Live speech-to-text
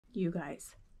You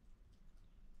guys,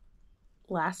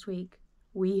 last week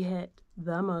we hit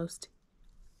the most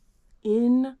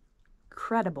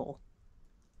incredible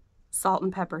salt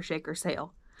and pepper shaker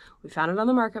sale. We found it on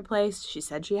the marketplace. She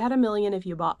said she had 1 million. If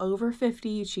you bought over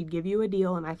 50, she'd give you a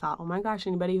deal. And I thought, oh my gosh,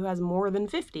 anybody who has more than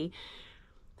 50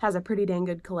 has a pretty dang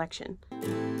good collection.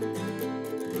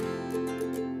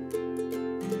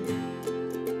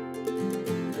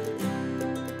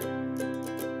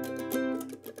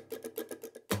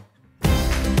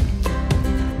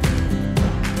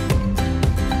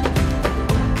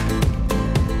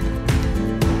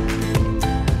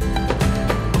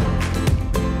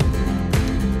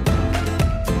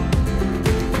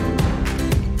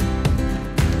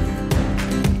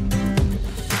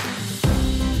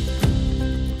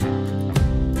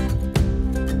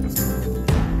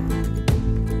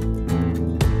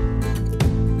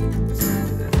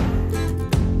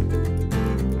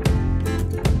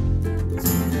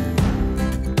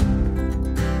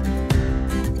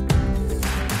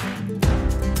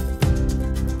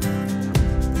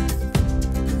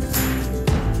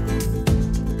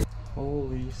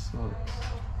 Holy smokes.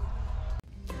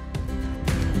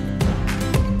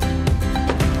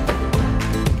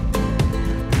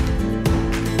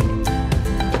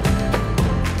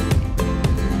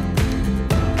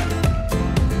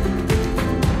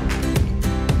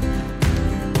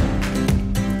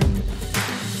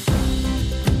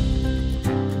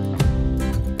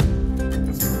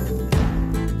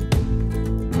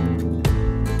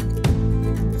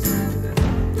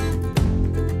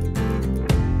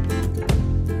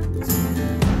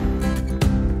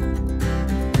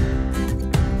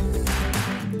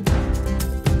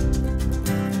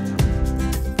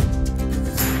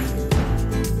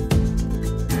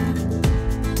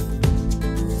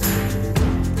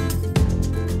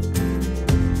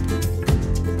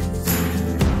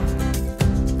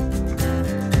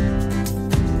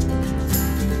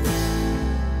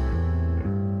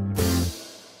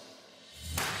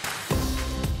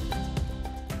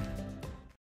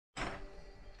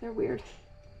 They're weird.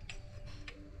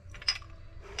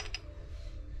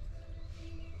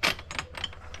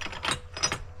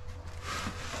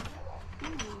 Oh,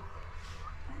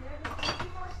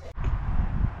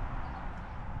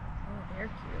 they're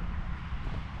cute.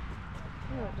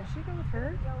 Oh, does she go with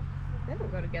her? They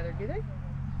don't go together, do they?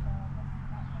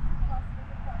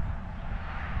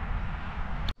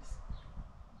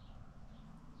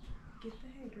 Get the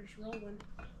haters rolling.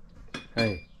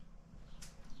 Hey.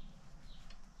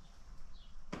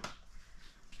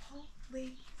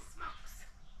 Holy smokes.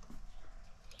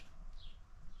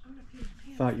 I'm gonna pee my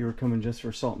pants. Thought you were coming just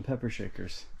for salt and pepper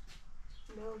shakers.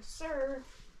 No, sir.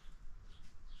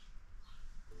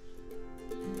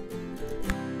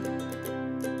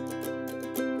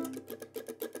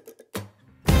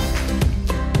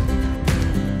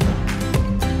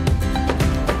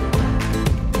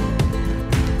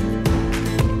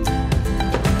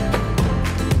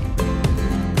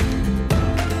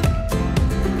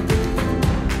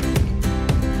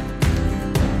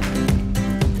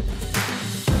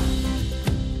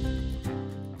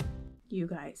 You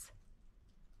guys,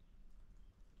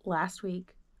 last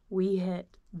week we hit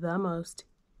the most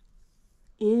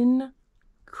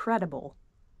incredible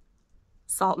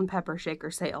salt and pepper shaker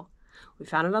sale. We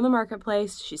found it on the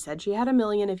marketplace. She said she had 1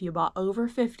 million. If you bought over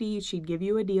 50, she'd give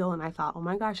you a deal. And I thought, oh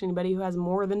my gosh, anybody who has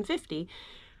more than 50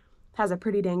 has a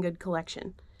pretty dang good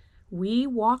collection. We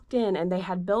walked in and they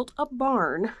had built a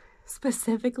barn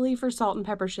specifically for salt and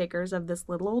pepper shakers of this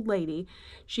little old lady.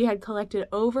 She had collected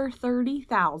over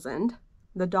 30,000.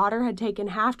 The daughter had taken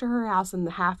half to her house and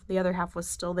the other half was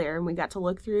still there, and we got to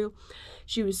look through.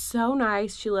 She was so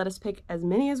nice. She let us pick as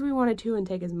many as we wanted to and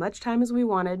take as much time as we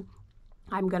wanted.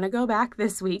 I'm gonna go back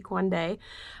this week one day,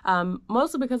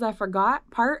 mostly because I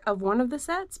forgot part of one of the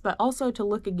sets, but also to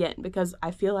look again because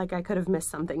I feel like I could have missed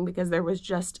something because there was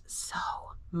just so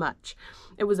much.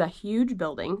 It was a huge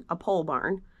building, a pole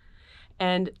barn,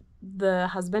 and the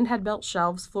husband had built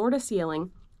shelves floor to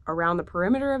ceiling around the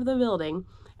perimeter of the building,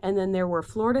 and then there were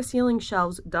floor to ceiling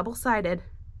shelves, double-sided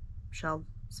shelves,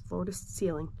 floor to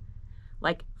ceiling,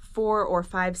 like 4 or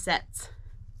 5 sets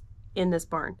in this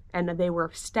barn, and they were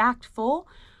stacked full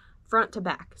front to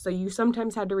back. So you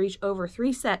sometimes had to reach over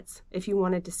 3 sets if you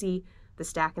wanted to see the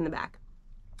stack in the back.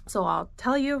 So I'll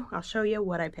show you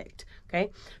what I picked. Okay,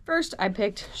 first I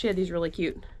picked, she had these really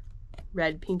cute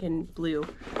red, pink, and blue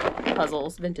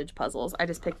puzzles, vintage puzzles. I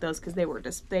just picked those because they were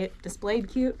displayed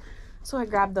cute. So I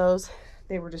grabbed those.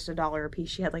 They were just $1 a piece.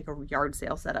 She had like a yard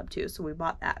sale set up too, so we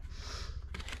bought that.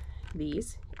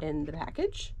 These in the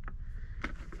package.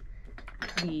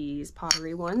 These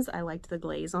pottery ones, I liked the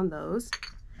glaze on those.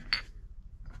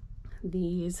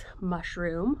 these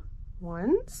mushroom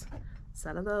ones,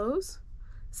 set of those.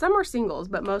 Some were singles,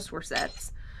 but most were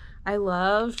sets. I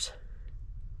loved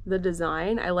the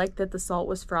design. I liked that the salt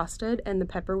was frosted and the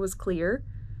pepper was clear,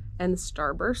 and the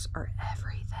starbursts are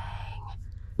everything.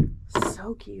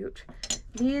 So cute.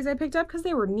 These I picked up because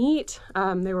they were neat.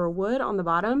 They were wood on the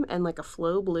bottom and like a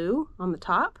flow blue on the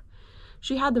top.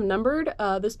 She had them numbered.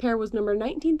 This pair was number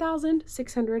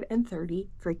 19,630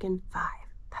 freaking 5.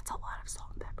 That's a lot of salt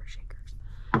and pepper shakers.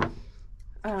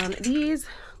 These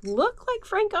look like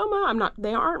Frankoma.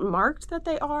 They aren't marked that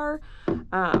they are,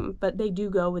 but they do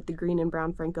go with the green and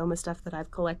brown Frankoma stuff that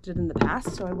I've collected in the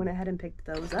past, so I went ahead and picked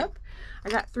those up. I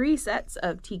got 3 sets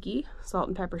of Tiki salt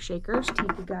and pepper shakers,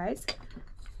 Tiki guys,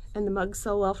 and the mugs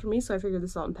sell well for me, so I figured the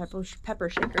salt and pepper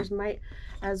shakers might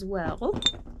as well.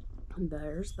 And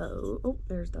there's those. Oh,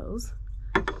 there's those.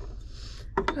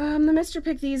 The mister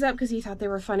picked these up because he thought they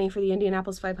were funny for the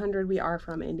Indianapolis 500. We are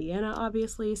from Indiana,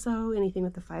 obviously, so anything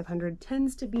with the 500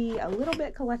 tends to be a little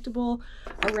bit collectible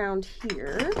around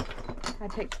here. I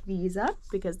picked these up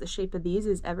because the shape of these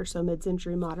is ever so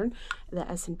mid-century modern.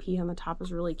 The S&P on the top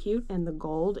is really cute, and the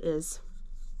gold is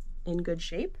in good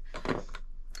shape.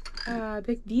 I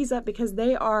picked these up because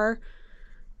they are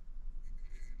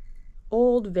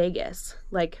old Vegas,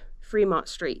 like Fremont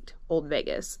Street, old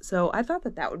Vegas. So I thought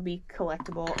that that would be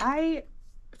collectible. I,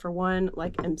 for one,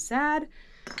 am sad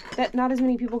that not as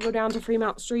many people go down to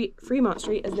Fremont Street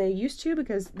as they used to,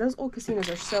 because those old casinos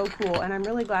are so cool, and I'm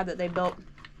really glad that they built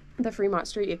the Fremont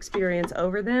Street experience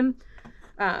over them,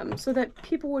 so that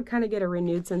people would kind of get a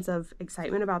renewed sense of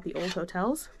excitement about the old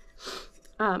hotels.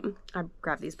 I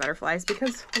grabbed these butterflies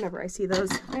because whenever I see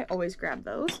those, I always grab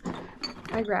those.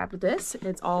 I grabbed this.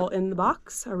 It's all in the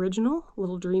box, original.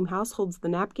 Little dream house holds the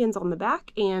napkins on the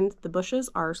back, and the bushes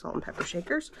are salt and pepper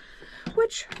shakers,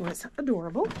 which was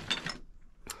adorable.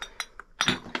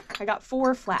 I got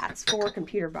 4 flats, 4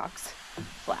 computer box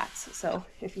flats. So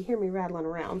if you hear me rattling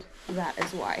around, that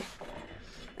is why.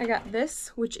 I got this,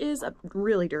 which is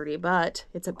really dirty, but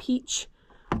it's a peach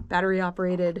battery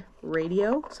operated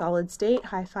radio, solid state,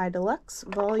 hi-fi deluxe,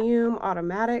 volume,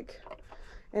 automatic,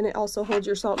 and it also holds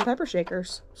your salt and pepper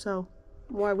shakers. So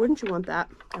why wouldn't you want that?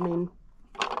 I mean,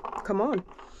 come on.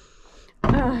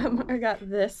 I got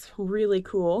this really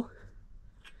cool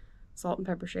salt and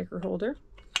pepper shaker holder.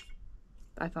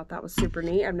 I thought that was super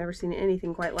neat. I've never seen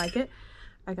anything quite like it.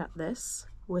 I got this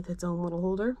with its own little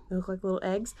holder. They look like little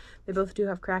eggs. They both do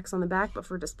have cracks on the back, but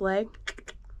for display,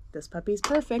 this puppy's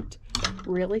perfect.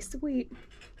 Really sweet.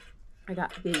 I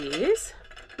got these,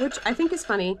 which I think is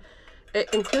funny.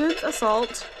 It includes a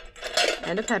salt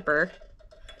and a pepper,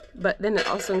 but then it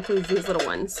also includes these little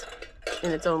ones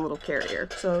in its own little carrier.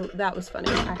 So that was funny.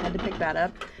 I had to pick that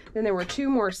up. Then there were 2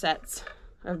 more sets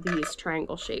of these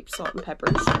triangle-shaped salt and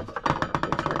peppers,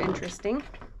 which were interesting.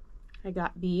 I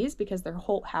got these because they're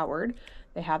Holt Howard.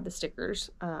 They have the stickers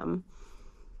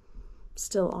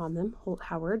still on them. Holt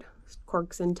Howard,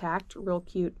 corks intact, real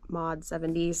cute mod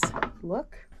 70s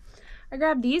look. I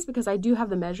grabbed these because I do have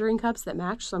the measuring cups that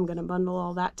match, so I'm going to bundle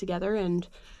all that together and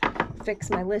fix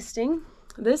my listing.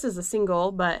 This is a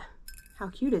single, but how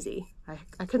cute is he?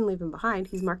 I couldn't leave him behind.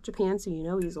 He's marked Japan, so you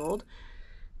know he's old.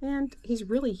 And he's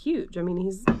really huge. I mean,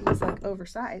 he's like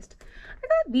oversized. I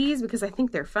got these because I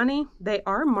think they're funny. They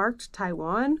are marked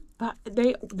Taiwan, but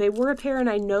they were a pair, and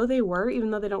I know they were,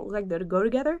 even though they don't look like they go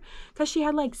together, because she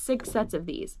had like 6 sets of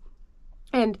these.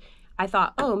 And I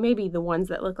thought, oh, maybe the ones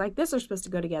that look like this are supposed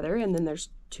to go together, and then there's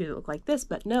 2 that look like this,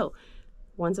 but no.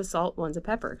 One's a salt, one's a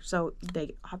pepper, so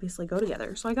they obviously go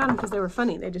together. So I got them because they were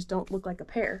funny. They just don't look like a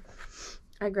pair.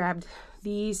 I grabbed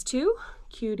these 2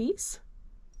 cuties.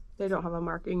 They don't have a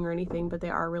marking or anything, but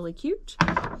they are really cute.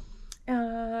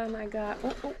 And I got,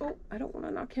 I don't want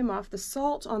to knock him off. The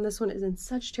salt on this one is in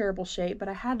such terrible shape, but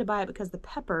I had to buy it because the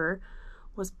pepper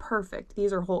was perfect.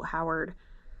 These are Holt Howard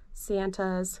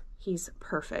Santas. He's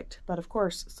perfect. But of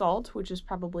course, salt, which is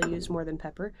probably used more than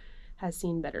pepper, has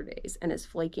seen better days and is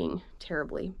flaking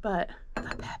terribly. But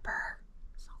the pepper,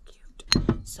 so cute.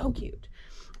 So cute.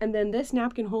 And then this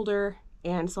napkin holder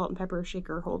and salt and pepper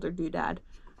shaker holder doodad.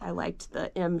 I liked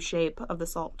the M shape of the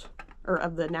salt, or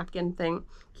of the napkin thing.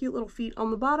 Cute little feet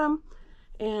on the bottom,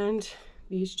 and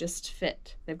these just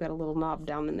fit. They've got a little knob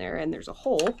down in there, and there's a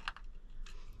hole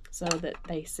so that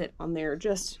they sit on there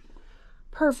just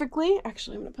perfectly.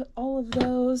 Actually, I'm gonna put all of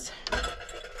those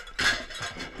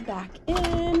back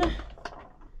in,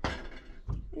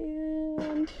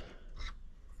 and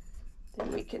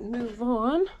then we can move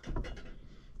on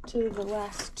to the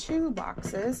last 2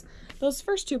 boxes. Those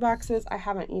first 2 boxes I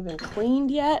haven't even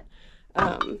cleaned yet.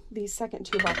 These second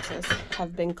 2 boxes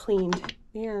have been cleaned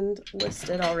and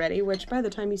listed already, which by the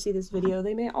time you see this video,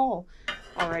 they may all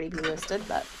already be listed,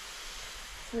 but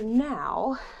for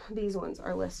now, these ones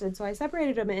are listed. So I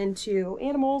separated them into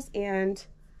animals and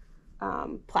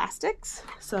plastics.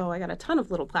 So I got a ton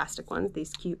of little plastic ones,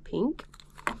 these cute pink,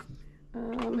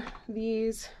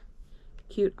 these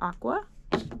cute aqua,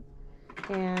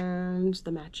 and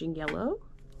the matching yellow.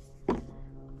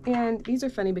 And these are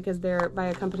funny because they're by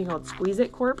a company called Squeeze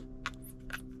It Corp,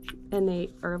 and they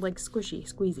are like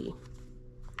squeezy.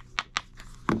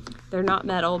 They're not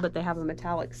metal, but they have a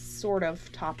metallic sort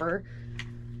of topper.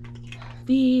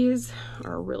 These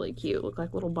are really cute, look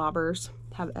like little bobbers,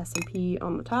 have S&P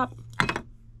on the top.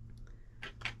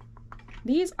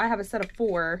 These, I have a set of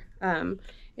 4.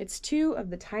 It's 2 of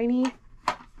the tiny,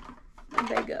 where'd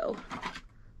they go?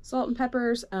 Salt and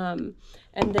peppers, and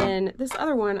then this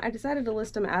other one, I decided to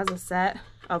list them as a set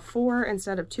of 4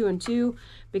 instead of 2 and 2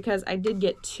 because I did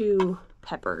get 2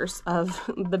 peppers of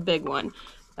the big one.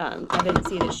 I didn't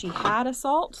see that she had a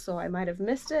salt, so I might have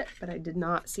missed it, but I did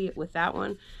not see it with that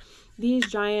one. These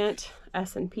giant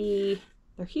S&P,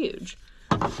 they're huge.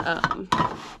 And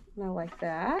I like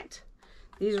that.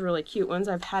 These are really cute ones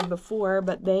I've had before,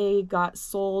 but they got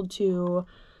sold to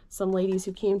some ladies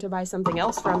who came to buy something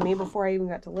else from me before I even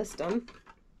got to list them.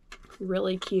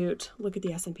 Really cute. Look at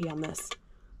the S&P on this.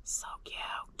 So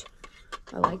cute.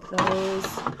 I like those.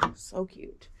 So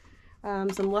cute. Some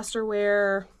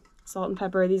lusterware, salt and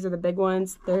pepper. These are the big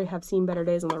ones. They have seen better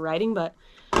days on the writing, but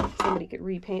somebody could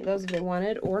repaint those if they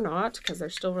wanted or not because they're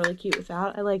still really cute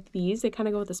without. I like these. They kind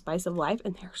of go with the spice of life,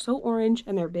 and they're so orange,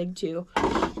 and they're big too.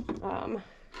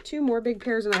 2 more big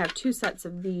pairs, and I have 2 sets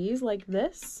of these like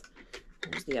this.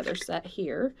 There's the other set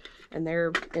here, and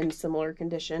they're in similar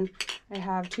condition. I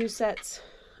have 2 sets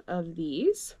of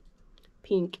these,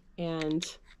 pink and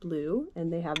blue,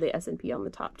 and they have the S&P on the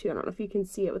top too. I don't know if you can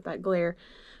see it with that glare,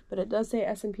 but it does say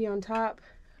S&P on top.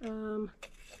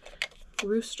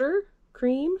 Rooster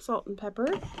cream, salt and pepper,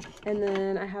 and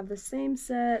then I have the same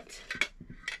set.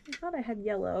 I thought I had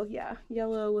yellow. Yeah,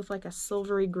 yellow with like a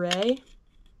silvery gray,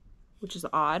 which is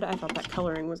odd. I thought that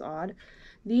coloring was odd.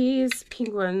 These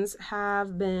pink ones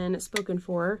have been spoken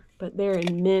for, but they're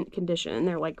in mint condition.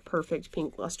 They're like perfect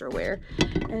pink lusterware.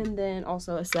 And then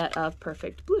also a set of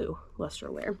perfect blue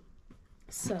lusterware.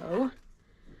 So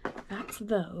that's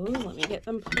those. Let me get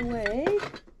them put away.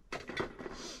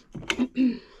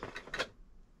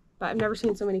 But I've never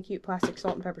seen so many cute plastic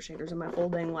salt and pepper shakers in my whole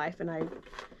dang life, and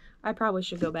I probably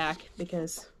should go back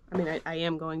because, I mean, I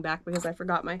am going back because I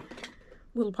forgot my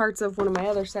little parts of one of my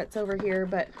other sets over here,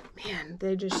 but man,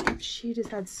 she just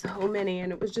had so many,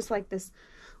 and it was just like this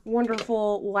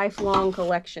wonderful lifelong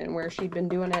collection where she'd been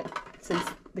doing it since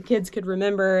the kids could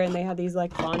remember, and they had these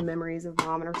like fond memories of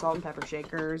mom and her salt and pepper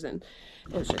shakers, and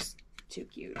it was just too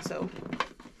cute. So,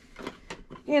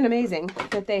 and amazing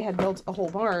that they had built a whole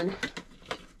barn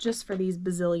just for these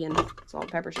bazillion salt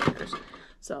and pepper shakers.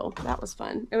 So that was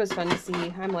fun. It was fun to see.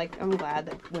 I'm glad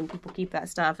that when people keep that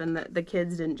stuff and the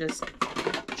kids didn't just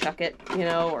chuck it, you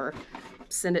know, or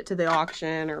send it to the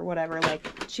auction or whatever. Like,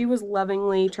 she was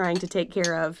lovingly trying to take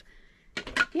care of,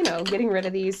 you know, getting rid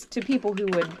of these to people who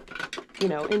would, you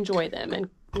know, enjoy them and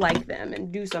like them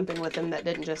and do something with them that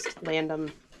didn't just land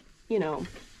them, you know,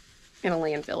 in a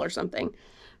landfill or something.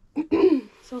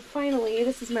 So finally,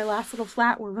 this is my last little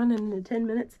flat. We're running into 10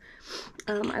 minutes.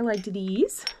 I liked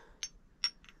these.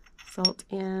 Salt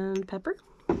and pepper.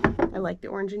 I like the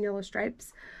orange and yellow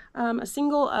stripes. A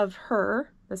single of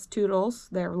her, that's Toodles.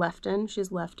 They're Lefton. She's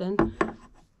Lefton.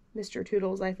 Mr.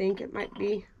 Toodles, I think it might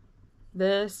be.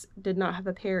 This did not have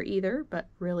a pair either, but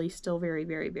really still very,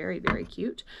 very, very, very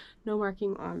cute. No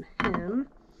marking on him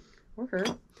or her.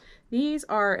 These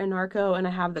are Anarco, and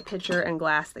I have the pitcher and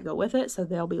glass that go with it, so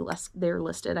they're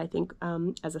listed, I think,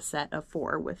 as a set of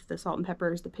 4 with the salt and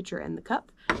peppers, the pitcher, and the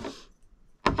cup.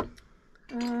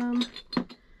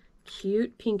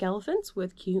 Cute pink elephants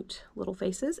with cute little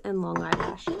faces and long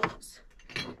eyelashes.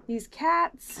 These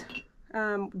cats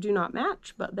do not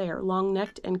match, but they are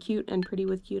long-necked and cute and pretty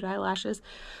with cute eyelashes.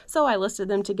 So I listed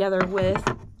them together with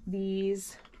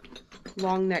these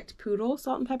long-necked poodle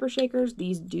salt and pepper shakers.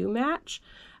 These do match.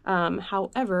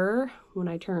 However, when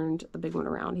I turned the big one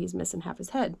around, he's missing half his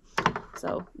head.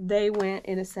 So they went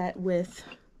in a set with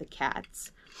the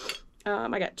cats.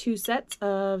 I got 2 sets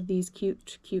of these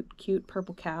cute, cute, cute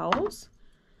purple cows.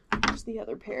 There's the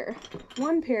other pair.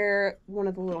 One pair, one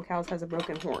of the little cows has a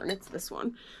broken horn. It's this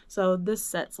one. So this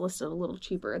set's listed a little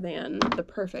cheaper than the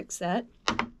perfect set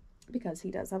because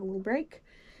he does have a little break.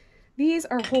 These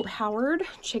are Holt Howard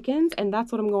chickens, and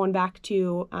that's what I'm going back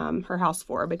to her house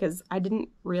for, because I didn't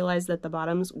realize that the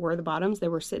bottoms were the bottoms. They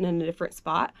were sitting in a different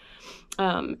spot.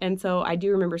 And so I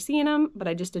do remember seeing them, but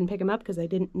I just didn't pick them up because I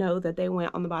didn't know that they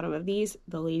went on the bottom of these.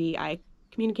 The lady, I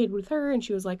communicated with her and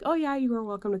she was like, oh yeah, you are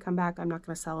welcome to come back. I'm not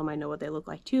going to sell them. I know what they look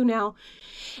like too now.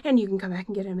 And you can come back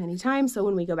and get them anytime. So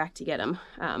when we go back to get them,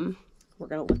 we're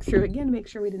going to look through again to make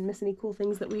sure we didn't miss any cool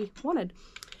things that we wanted.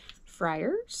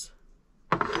 Fryers.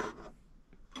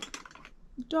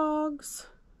 Dogs.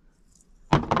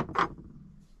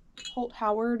 Holt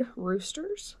Howard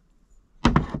roosters.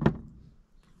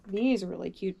 These are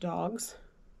really cute dogs.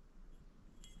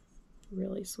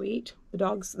 Really sweet.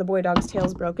 The boy dog's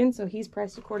tail's broken, so he's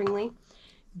priced accordingly.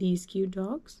 These cute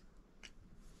dogs.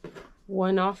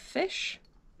 One-off fish.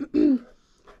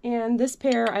 And this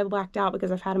pair I blacked out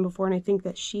because I've had them before and I think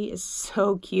that she is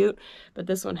so cute, but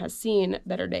this one has seen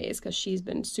better days because she's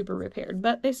been super repaired,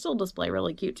 but they still display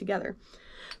really cute together.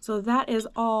 So that is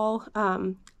all.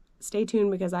 Stay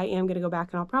tuned because I am going to go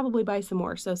back and I'll probably buy some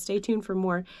more. So stay tuned for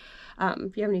more.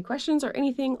 If you have any questions or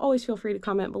anything, always feel free to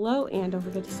comment below and don't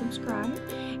forget to subscribe.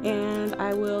 And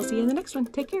I will see you in the next one.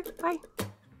 Take care. Bye.